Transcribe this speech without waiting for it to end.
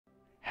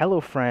Hello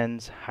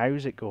friends,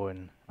 how's it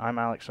going? I'm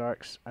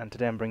AleXarcs and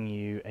today I'm bringing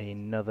you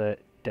another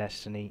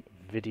Destiny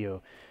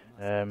video.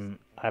 I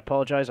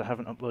apologise, I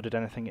haven't uploaded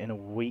anything in a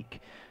week.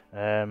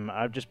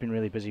 I've just been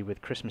really busy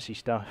with Christmassy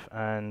stuff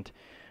and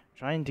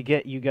trying to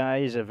get you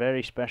guys a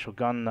very special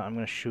gun that I'm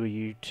going to show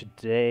you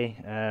today.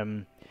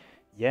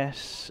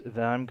 Yes,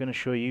 I'm going to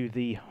show you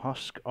the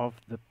Husk of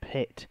the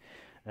Pit.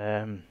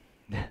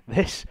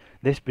 This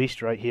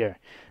beast right here.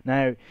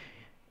 Now,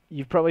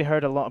 you've probably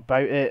heard a lot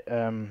about it.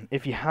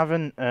 If you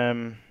haven't,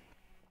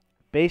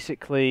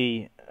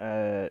 basically,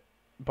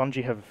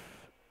 Bungie have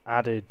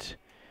added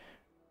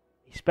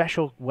a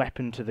special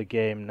weapon to the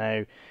game.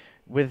 Now,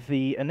 with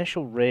the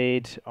initial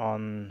raid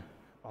in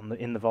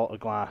the Vault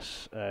of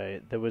Glass,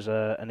 there was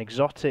an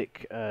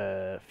exotic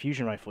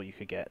fusion rifle you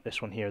could get.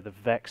 This one here, the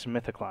Vex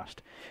Mythoclast.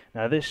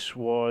 Now, this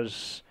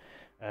was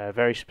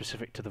very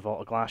specific to the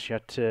Vault of Glass.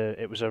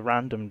 It was a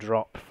random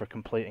drop for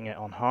completing it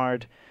on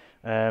hard.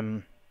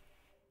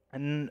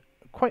 And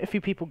quite a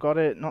few people got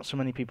it, not so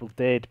many people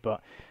did,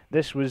 but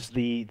this was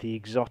the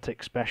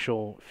exotic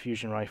special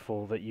fusion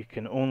rifle that you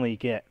can only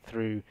get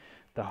through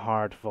the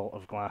hard Vault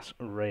of Glass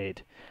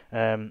raid.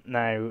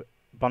 Now,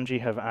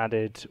 Bungie have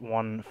added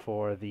one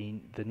for the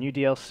new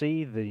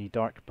DLC, the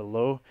Dark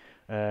Below.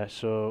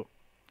 So,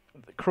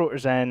 the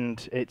Croter's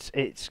End, it's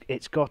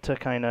got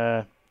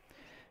a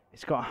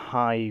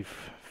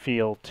hive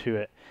feel to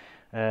it.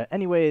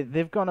 Anyway,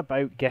 they've gone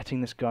about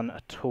getting this gun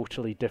a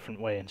totally different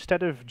way.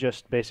 Instead of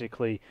just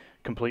basically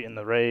completing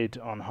the raid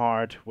on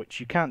hard, which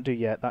you can't do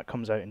yet, that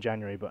comes out in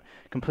January, but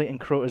completing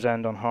Croter's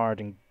End on hard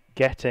and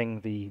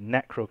getting the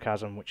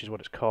Necrochasm, which is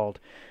what it's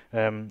called,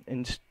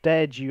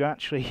 instead you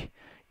actually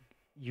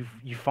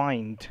you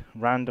find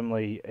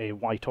randomly a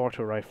white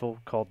auto rifle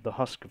called the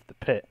Husk of the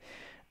Pit.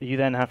 You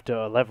then have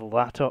to level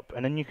that up,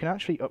 and then you can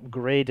actually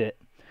upgrade it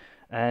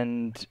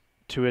and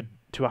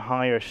to a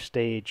higher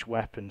stage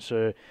weapon.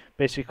 So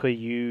basically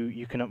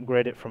you can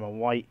upgrade it from a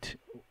white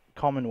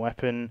common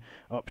weapon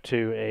up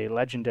to a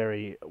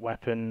legendary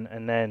weapon,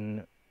 and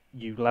then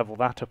you level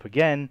that up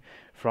again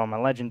from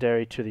a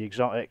legendary to the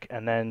exotic,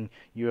 and then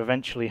you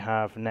eventually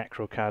have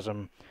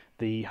Necrochasm,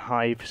 the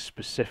hive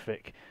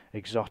specific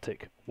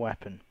exotic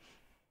weapon.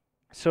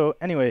 So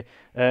anyway,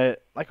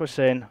 like I was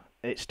saying,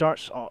 it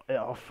starts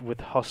off with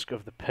Husk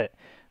of the Pit.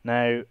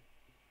 Now,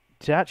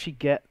 to actually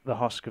get the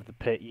Husk of the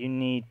Pit, you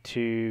need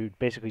to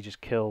basically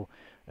just kill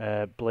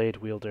blade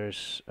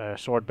wielders,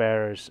 sword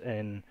bearers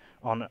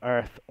on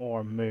Earth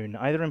or Moon,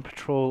 either in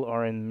patrol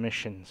or in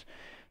missions.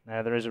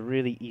 Now, there is a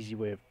really easy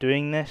way of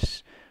doing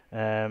this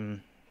that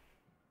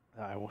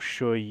I will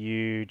show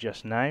you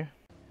just now.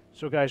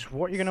 So guys,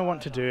 what you're going to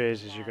want to do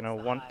is you're going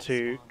to want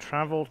to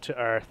travel to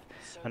Earth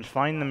and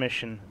find the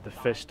mission, the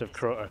Fist of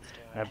Croter.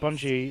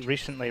 Bungie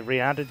recently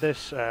re-added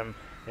this.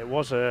 It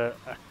was a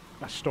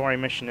story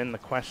mission in the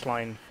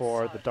questline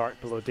for the Dark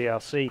Below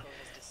DLC,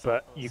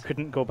 but you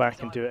couldn't go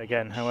back and do it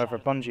again. However,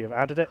 Bungie have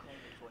added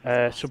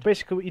it. So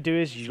basically what you do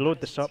is you load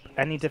this up,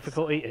 any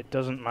difficulty, it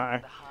doesn't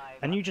matter,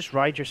 and you just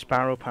ride your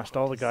Sparrow past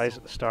all the guys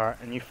at the start,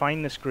 and you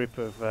find this group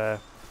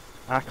of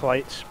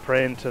acolytes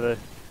praying to the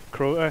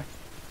Croter.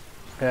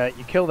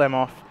 You kill them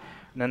off,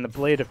 and then the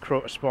Blade of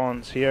Croter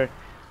spawns here,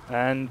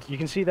 and you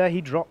can see there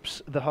he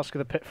drops the Husk of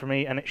the Pit for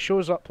me, and it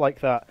shows up like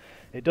that.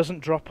 It doesn't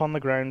drop on the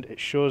ground, it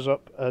shows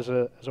up as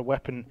a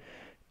weapon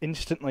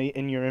instantly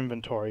in your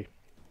inventory,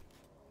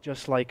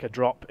 just like a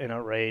drop in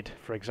a raid,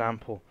 for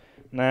example.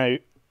 Now,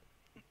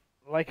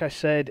 like I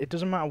said, it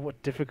doesn't matter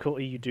what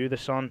difficulty you do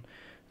this on.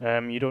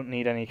 You don't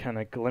need any kind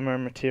of glimmer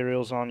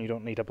materials on, you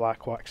don't need a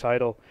black wax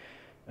idol.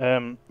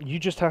 You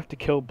just have to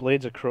kill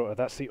Blades of Croter.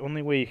 That's the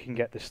only way you can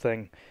get this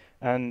thing.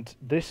 And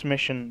this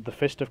mission, the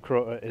Fist of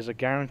Croter, is a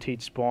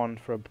guaranteed spawn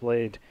for a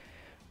blade.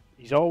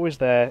 He's always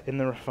there in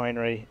the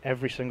refinery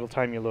every single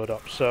time you load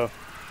up. So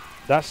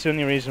that's the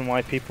only reason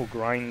why people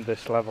grind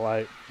this level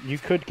out. You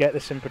could get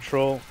this in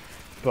patrol,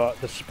 but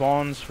the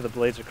spawns for the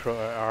Blades of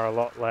Croter are a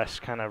lot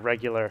less kind of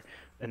regular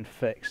and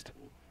fixed.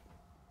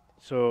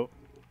 So,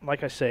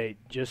 like I say,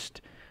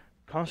 just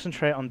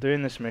concentrate on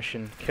doing this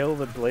mission, kill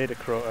the Blade of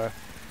Croter.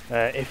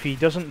 If he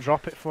doesn't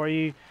drop it for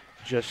you,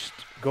 just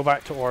go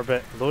back to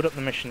orbit, load up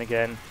the mission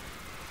again,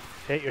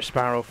 hit your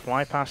Sparrow,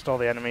 fly past all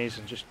the enemies,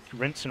 and just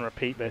rinse and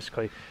repeat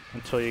basically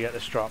until you get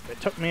this drop. It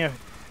took me a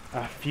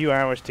few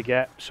hours to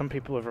get. Some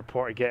people have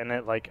reported getting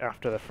it like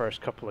after the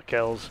first couple of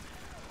kills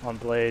on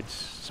Blades.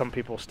 Some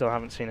people still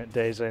haven't seen it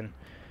days in.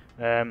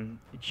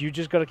 You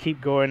just got to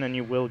keep going and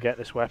you will get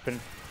this weapon.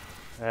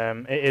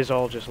 It is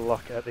all just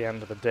luck at the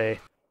end of the day.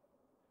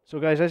 So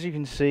guys, as you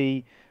can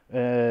see,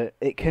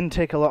 it can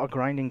take a lot of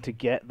grinding to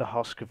get the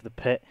Husk of the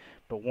Pit,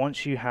 but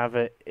once you have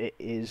it, it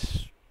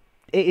is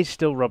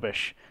still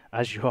rubbish,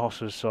 as you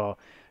also saw.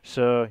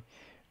 So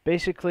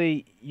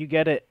basically, you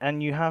get it,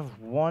 and you have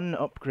one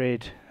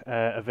upgrade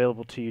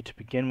available to you to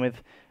begin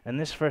with, and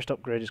this first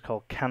upgrade is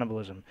called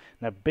Cannibalism.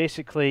 Now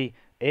basically,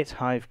 it's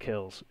hive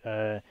kills.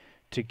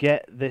 To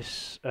get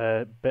this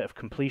bit of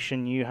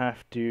completion, you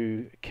have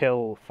to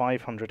kill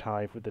 500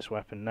 hive with this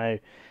weapon. Now,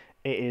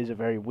 it is a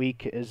very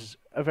weak, it is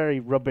a very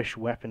rubbish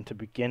weapon to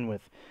begin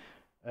with.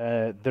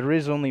 There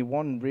is only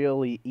one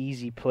really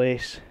easy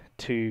place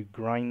to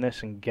grind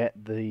this and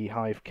get the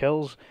hive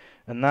kills,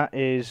 and that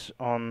is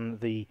on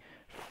the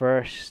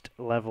first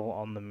level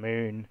on the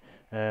moon.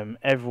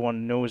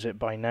 Everyone knows it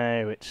by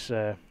now. It's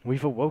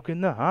 "We've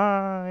awoken the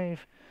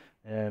hive."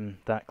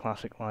 That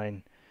classic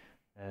line.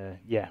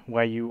 Yeah,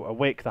 where you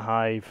awake the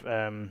hive.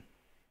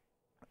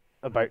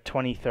 About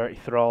 20-30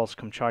 thralls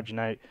come charging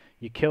out.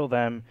 You kill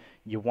them,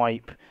 you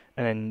wipe,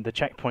 and then the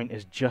checkpoint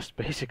is just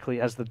basically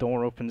as the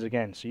door opens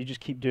again. So you just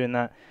keep doing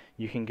that.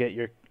 You can get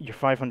your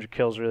 500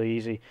 kills really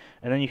easy,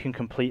 and then you can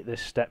complete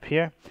this step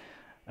here.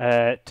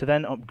 To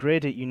then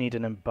upgrade it, you need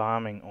an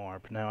embalming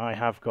orb. Now I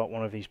have got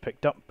one of these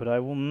picked up, but I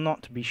will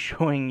not be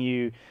showing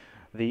you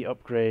the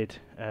upgrade.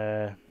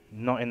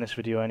 Not in this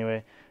video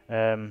anyway.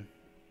 To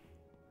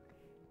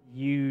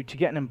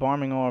get an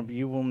embalming orb,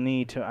 you will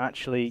need to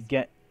actually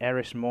get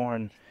Eris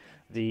Morn,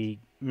 the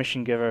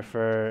mission giver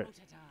for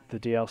the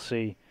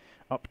DLC,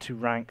 up to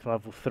rank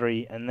level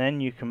 3, and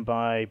then you can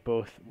buy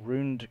both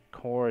runed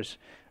cores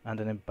and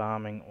an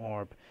embalming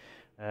orb.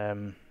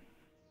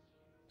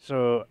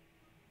 So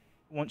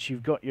once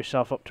you've got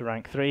yourself up to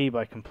rank 3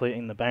 by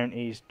completing the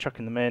bounties,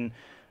 chucking them in,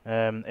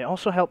 it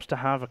also helps to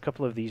have a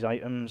couple of these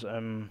items.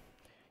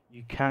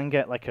 You can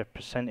get like a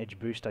percentage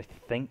boost, I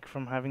think,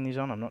 from having these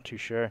on. I'm not too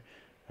sure.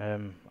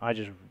 I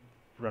just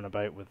run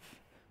about with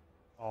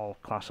all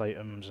class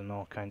items and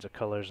all kinds of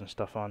colours and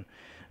stuff on.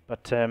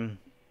 But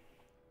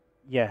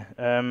yeah,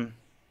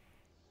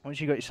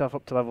 once you got yourself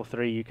up to level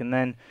 3, you can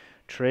then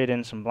trade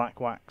in some black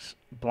wax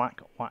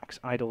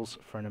idols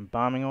for an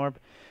embalming orb,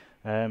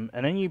 and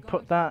then you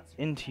put that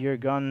into your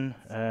gun.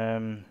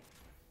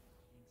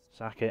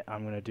 Sack it,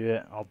 I'm going to do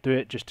it. I'll do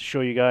it just to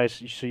show you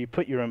guys. So you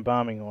put your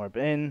embalming orb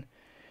in,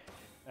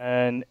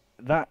 and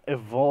that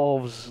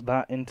evolves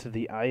that into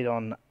the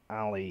Eidolon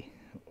ally,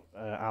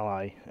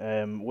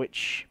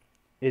 which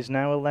is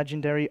now a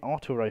legendary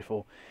auto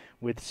rifle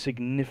with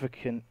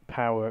significant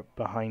power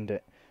behind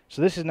it.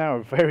 So this is now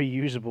a very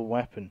usable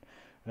weapon.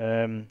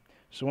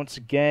 So once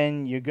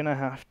again, you're going to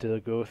have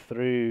to go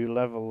through,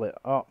 level it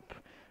up,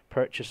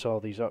 purchase all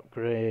these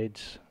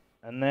upgrades,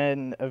 and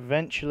then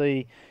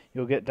eventually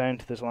you'll get down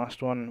to this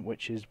last one,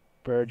 which is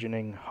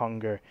Burgeoning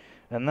Hunger.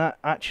 And that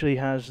actually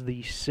has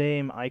the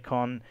same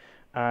icon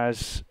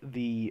as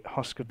the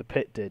Husk of the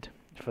Pit did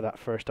for that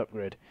first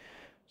upgrade.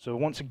 So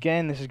once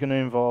again, this is going to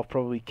involve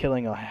probably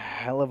killing a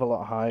hell of a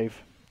lot of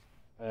hive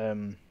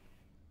to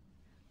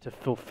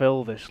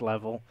fulfill this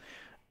level.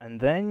 And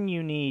then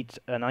you need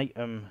an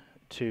item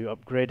to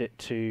upgrade it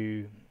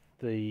to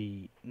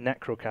the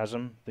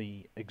Necrochasm,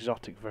 the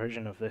exotic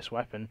version of this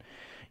weapon.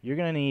 You're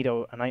going to need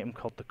an item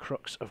called the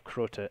Crux of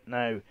Crota.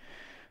 Now,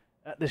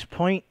 at this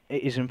point,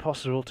 it is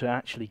impossible to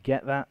actually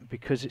get that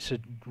because it's a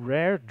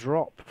rare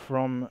drop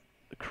from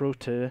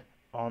Crota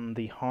on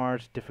the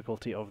hard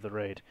difficulty of the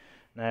raid.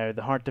 Now,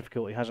 the hard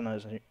difficulty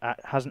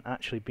hasn't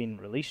actually been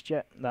released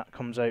yet. That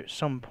comes out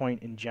some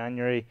point in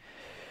January.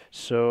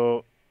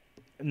 So,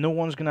 no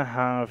one's going to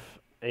have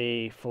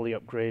a fully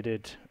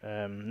upgraded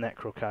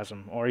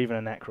Necrochasm, or even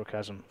a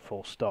Necrochasm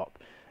full stop.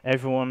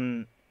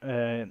 Everyone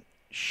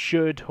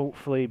should,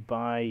 hopefully,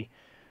 by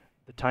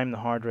the time the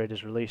hard raid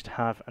is released,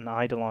 have an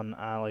Eidolon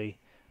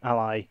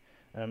ally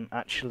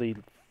actually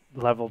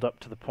leveled up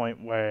to the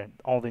point where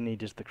all they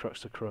need is the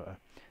Crux of Crota.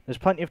 There's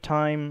plenty of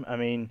time. I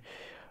mean,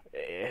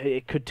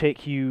 it could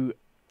take you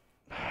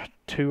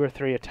 2 or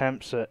 3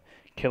 attempts at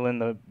killing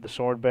the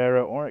sword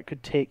bearer, or it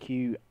could take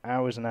you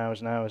hours and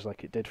hours and hours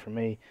like it did for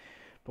me.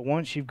 But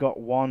once you've got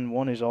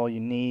one is all you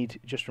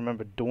need. Just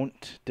remember,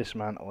 don't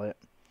dismantle it,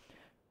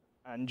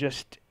 and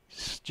just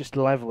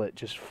level it.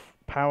 Just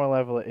power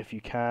level it if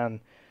you can.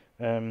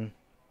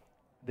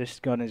 This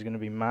gun is going to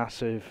be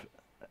massive,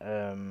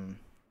 and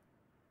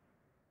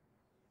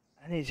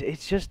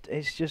it's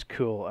just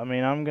cool. I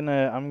mean, I'm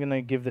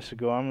gonna give this a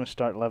go. I'm gonna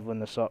start leveling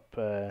this up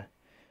for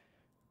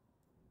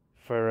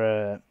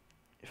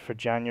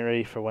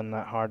January, for when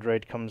that hard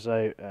raid comes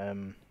out.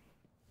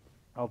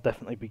 I'll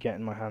definitely be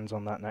getting my hands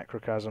on that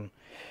Necrochasm,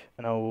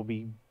 and I will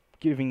be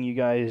giving you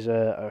guys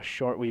a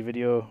short wee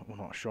video. Well,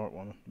 not a short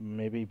one,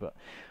 maybe, but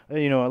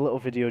you know, a little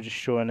video just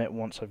showing it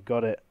once I've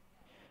got it.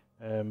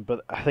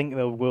 But I think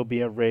there will be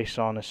a race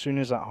on as soon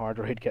as that hard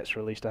raid gets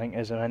released. I think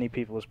as many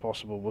people as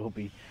possible will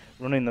be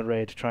running the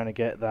raid, trying to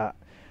get that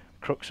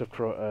Crux of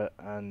Crota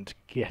and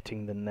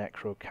getting the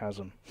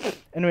Necrochasm.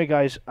 Anyway,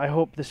 guys, I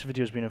hope this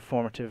video has been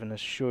informative and has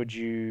showed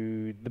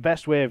you the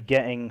best way of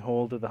getting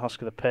hold of the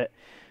Husk of the Pit,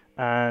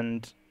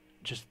 and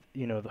just,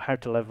 you know, how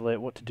to level it,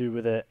 what to do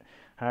with it,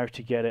 how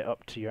to get it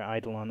up to your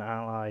Eidolon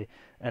ally,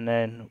 and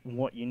then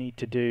what you need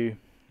to do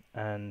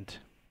and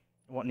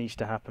what needs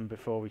to happen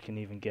before we can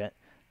even get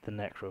the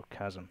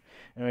Necrochasm.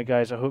 Anyway,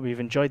 guys, I hope you've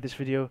enjoyed this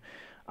video.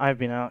 I've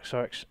been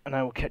AleXarcs, and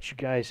I will catch you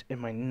guys in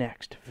my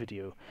next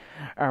video.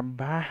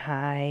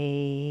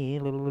 Bye.